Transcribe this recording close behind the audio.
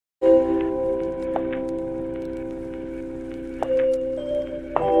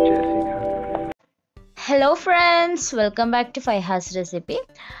Hello friends, welcome back to Faihas recipe.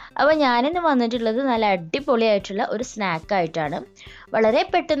 അപ്പോൾ ഞാനിന്ന് വന്നിട്ടുള്ളത് നല്ല അടിപൊളിയായിട്ടുള്ള ഒരു സ്നാക്കായിട്ടാണ്. വളരെ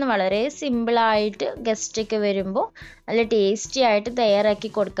പെട്ടെന്ന് വളരെ സിമ്പിളായിട്ട് ഗസ്റ്റൊക്കെ വരുമ്പോൾ നല്ല ടേസ്റ്റി ആയിട്ട്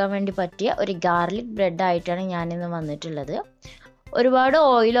തയ്യാറാക്കി കൊടുക്കാൻ വേണ്ടി പറ്റിയ ഒരു ഗാർലിക് ബ്രെഡായിട്ടാണ് ഞാനിന്ന് വന്നിട്ടുള്ളത്. ഒരുപാട്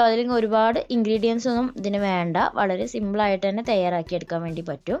ഓയിലോ അല്ലെങ്കിൽ ഒരുപാട് ഇൻഗ്രീഡിയൻസ് ഒന്നും ഇതിന് വേണ്ട. വളരെ സിമ്പിളായിട്ട് തന്നെ തയ്യാറാക്കിയെടുക്കാൻ വേണ്ടി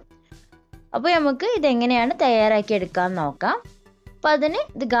പറ്റും. അപ്പോൾ നമുക്ക് ഇതെങ്ങനെയാണ് തയ്യാറാക്കിയെടുക്കാൻ നോക്കാം. അപ്പോൾ അതിന്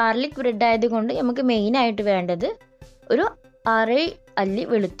ഇത് ഗാർലിക് ബ്രെഡ് ആയതുകൊണ്ട് നമുക്ക് മെയിനായിട്ട് വേണ്ടത് ഒരു 6 അല്ലി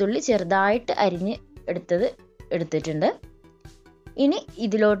വെളുത്തുള്ളി ചെറുതായിട്ട് അരിഞ്ഞ് എടുത്തിട്ടുണ്ട്. ഇനി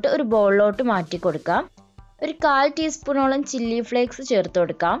ഇതിലോട്ട് ഒരു ബൗളിലോട്ട് മാറ്റി കൊടുക്കാം. ഒരു 1/4 ടീസ്പൂണോളം ചില്ലി ഫ്ലേക്സ് ചേർത്ത്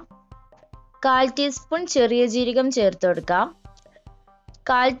കൊടുക്കാം. 1/4 ടീസ്പൂൺ ചെറിയ ജീരകം ചേർത്ത് കൊടുക്കാം.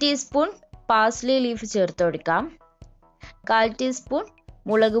 1/4 ടീസ്പൂൺ പാസ്ലി ലീഫ് ചേർത്ത് കൊടുക്കാം. 1/4 ടീസ്പൂൺ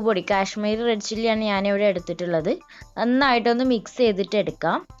മുളക് പൊടി, കാശ്മീരി റെഡ് ചില്ലിയാണ് ഞാനിവിടെ എടുത്തിട്ടുള്ളത്. നന്നായിട്ടൊന്ന് മിക്സ് ചെയ്തിട്ട്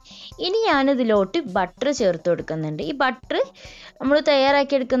എടുക്കാം. ഇനി ഞാനിതിലോട്ട് ബട്ടർ ചേർത്ത് കൊടുക്കുന്നുണ്ട്. ഈ ബട്ടർ നമ്മൾ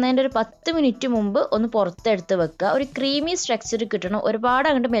തയ്യാറാക്കി എടുക്കുന്നതിൻ്റെ ഒരു 10 മിനിറ്റ് മുമ്പ് ഒന്ന് പുറത്തെടുത്ത് വെക്കുക. ഒരു ക്രീമി സ്ട്രക്ചർ കിട്ടണം, ഒരുപാട്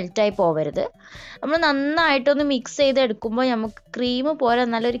അങ്ങോട്ട് മെൽറ്റായി പോകരുത്. നമ്മൾ നന്നായിട്ടൊന്ന് മിക്സ് ചെയ്തെടുക്കുമ്പോൾ നമുക്ക് ക്രീം പോലെ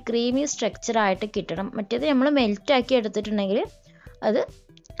നല്ലൊരു ക്രീമി സ്ട്രക്ചറായിട്ട് കിട്ടണം. മറ്റേത് നമ്മൾ മെൽറ്റാക്കി എടുത്തിട്ടുണ്ടെങ്കിൽ അത്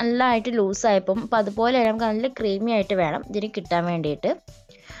നല്ലതായിട്ട് ലൂസായപ്പം. അപ്പോൾ അതുപോലെ നമുക്ക് നല്ല ക്രീമി ആയിട്ട് വേണം ഇതിന് കിട്ടാൻ വേണ്ടിയിട്ട്.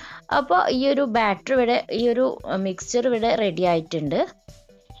 അപ്പോൾ ഈ ഒരു ബാറ്റർ ഇവിടെ, ഈ ഒരു മിക്സ്ചർ ഇവിടെ റെഡി ആയിട്ടുണ്ട്.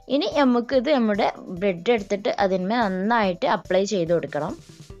 ഇനി നമുക്കിത് നമ്മുടെ ബ്രെഡ് എടുത്തിട്ട് അതിന്മേൽ നന്നായിട്ട് അപ്ലൈ ചെയ്ത് കൊടുക്കണം.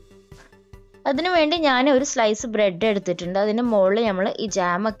 അതിനു വേണ്ടി ഞാൻ ഒരു സ്ലൈസ് ബ്രെഡ് എടുത്തിട്ടുണ്ട്. അതിൻ്റെ മുകളിൽ നമ്മൾ ഈ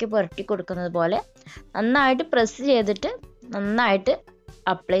ജാമൊക്കെ പുരട്ടി കൊടുക്കുന്നത് പോലെ നന്നായിട്ട് പ്രസ് ചെയ്തിട്ട് നന്നായിട്ട്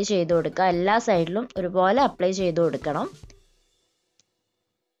അപ്ലൈ ചെയ്ത് കൊടുക്കുക. എല്ലാ സൈഡിലും ഒരുപോലെ അപ്ലൈ ചെയ്ത് കൊടുക്കണം.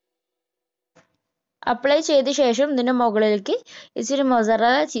 അപ്ലൈ ചെയ്ത ശേഷം ഇതിൻ്റെ മുകളിലേക്ക് ഇച്ചിരി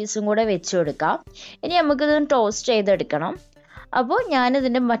മൊസറല്ല ചീസും കൂടെ വെച്ച് കൊടുക്കാം. ഇനി നമുക്കിതൊന്ന് ടോസ്റ്റ് ചെയ്തെടുക്കണം. അപ്പോൾ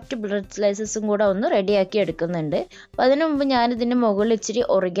ഞാനിതിൻ്റെ മറ്റ് ബ്രെഡ് സ്ലൈസസും കൂടെ ഒന്ന് റെഡിയാക്കി എടുക്കുന്നുണ്ട്. അപ്പോൾ അതിനു മുമ്പ് ഞാനിതിൻ്റെ മുകളിൽ ഇച്ചിരി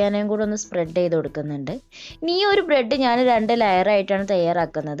ഒറിഗാനോയും കൂടെ ഒന്ന് സ്പ്രെഡ് ചെയ്ത് കൊടുക്കുന്നുണ്ട്. ഇനി ഈ ഒരു ബ്രെഡ് ഞാൻ 2 ലെയറായിട്ടാണ്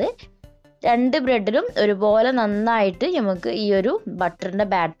തയ്യാറാക്കുന്നത്. 2 ബ്രെഡിലും ഒരുപോലെ നന്നായിട്ട് നമുക്ക് ഈ ഒരു ബട്ടറിൻ്റെ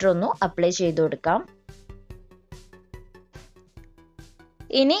ബാറ്റർ ഒന്ന് അപ്ലൈ ചെയ്ത് കൊടുക്കാം.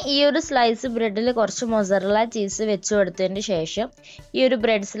 ഇനി ഈ ഒരു സ്ലൈസ് ബ്രെഡിൽ കുറച്ച് മൊസറല്ല ചീസ് വെച്ച് കൊടുത്തതിന് ശേഷം ഈ ഒരു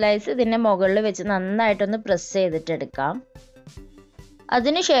ബ്രെഡ് സ്ലൈസ് ഇതിൻ്റെ മുകളിൽ വെച്ച് നന്നായിട്ടൊന്ന് പ്രസ് ചെയ്തിട്ടെടുക്കാം.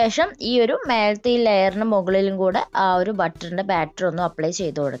 അതിനുശേഷം ഈ ഒരു മേലത്തെ ഈ ലെയറിന് മുകളിലും കൂടെ ആ ഒരു ബട്ടറിൻ്റെ ബാറ്റർ ഒന്ന് അപ്ലൈ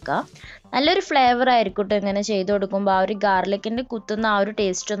ചെയ്ത് കൊടുക്കാം. നല്ലൊരു ഫ്ലേവർ ആയിരിക്കും കേട്ടോ ഇങ്ങനെ ചെയ്ത് കൊടുക്കുമ്പോൾ. ആ ഒരു ഗാർലിക്കിൻ്റെ കുത്തുന്ന ആ ഒരു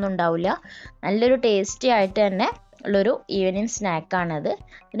ടേസ്റ്റ് ഒന്നും ഉണ്ടാവില്ല. നല്ലൊരു ടേസ്റ്റി ആയിട്ട് തന്നെ ഉള്ളൊരു ഈവനിങ് സ്നാക്കാണത്.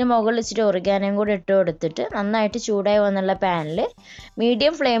 ഇതിന് മുകളിൽ ഇച്ചിരി ഒറിഗാനോയും കൂടി ഇട്ട് കൊടുത്തിട്ട് നന്നായിട്ട് ചൂടായി വന്നുള്ള പാനിൽ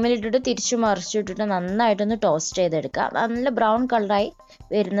മീഡിയം ഫ്ലെയിമിൽ ഇട്ടിട്ട് തിരിച്ചു മറിച്ചിട്ടിട്ട് നന്നായിട്ടൊന്ന് ടോസ്റ്റ് ചെയ്തെടുക്കുക. നല്ല ബ്രൗൺ കളറായി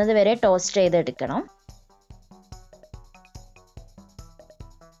വരുന്നത് വരെ ടോസ്റ്റ് ചെയ്തെടുക്കണം.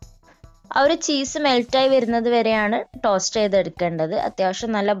 ആ ഒരു ചീസ് മെൽറ്റായി വരുന്നത് വരെയാണ് ടോസ്റ്റ് ചെയ്തെടുക്കേണ്ടത്.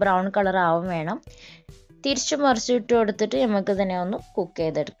 അത്യാവശ്യം നല്ല ബ്രൗൺ കളർ ആവും വേണം. തിരിച്ചു മറിച്ചിട്ട് കൊടുത്തിട്ട് നമുക്കിതിനെ ഒന്ന് കുക്ക്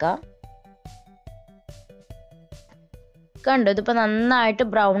ചെയ്തെടുക്കാം. കണ്ടു, ഇതിപ്പോൾ നന്നായിട്ട്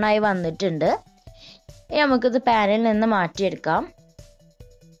ബ്രൗൺ ആയി വന്നിട്ടുണ്ട്. നമുക്കിത് പാനിൽ നിന്ന് മാറ്റിയെടുക്കാം.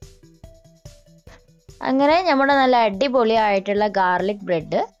 അങ്ങനെ നമ്മുടെ നല്ല അടിപൊളിയായിട്ടുള്ള ഗാർലിക്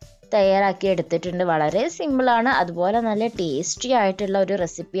ബ്രെഡ് തയ്യാറാക്കി എടുത്തിട്ടുണ്ട്. വളരെ സിമ്പിളാണ്, അതുപോലെ നല്ല ടേസ്റ്റി ആയിട്ടുള്ള ഒരു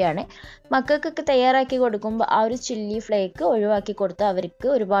റെസിപ്പിയാണ്. മക്കൾക്കൊക്കെ തയ്യാറാക്കി കൊടുക്കുമ്പോൾ ആ ഒരു ചില്ലി ഫ്ലേക്ക് ഒഴിവാക്കി കൊടുത്താൽ അവർക്ക്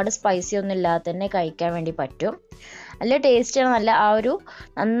ഒരുപാട് സ്പൈസി ഒന്നും ഇല്ലാതെ തന്നെ കഴിക്കാൻ വേണ്ടി പറ്റും. നല്ല ടേസ്റ്റിയാണ്. നല്ല ആ ഒരു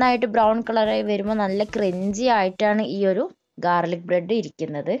നന്നായിട്ട് ബ്രൗൺ കളറായി വരുമ്പോൾ നല്ല ക്രഞ്ചി ആയിട്ടാണ് ഈ ഒരു ഗാർലിക് ബ്രെഡ്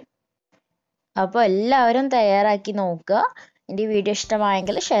ഇരിക്കുന്നത്. അപ്പോൾ എല്ലാവരും തയ്യാറാക്കി നോക്കുക. എൻ്റെ വീഡിയോ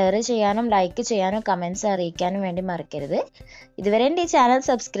ഇഷ്ടമായെങ്കിൽ ഷെയർ ചെയ്യാനും ലൈക്ക് ചെയ്യാനും കമൻസ് അറിയിക്കാനും വേണ്ടി മറക്കരുത്. ഇതുവരെ എൻ്റെ ഈ ചാനൽ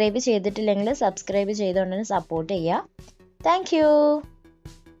സബ്സ്ക്രൈബ് ചെയ്തിട്ടില്ലെങ്കിൽ സബ്സ്ക്രൈബ് ചെയ്തുകൊണ്ട് സപ്പോർട്ട് ചെയ്യുക. താങ്ക്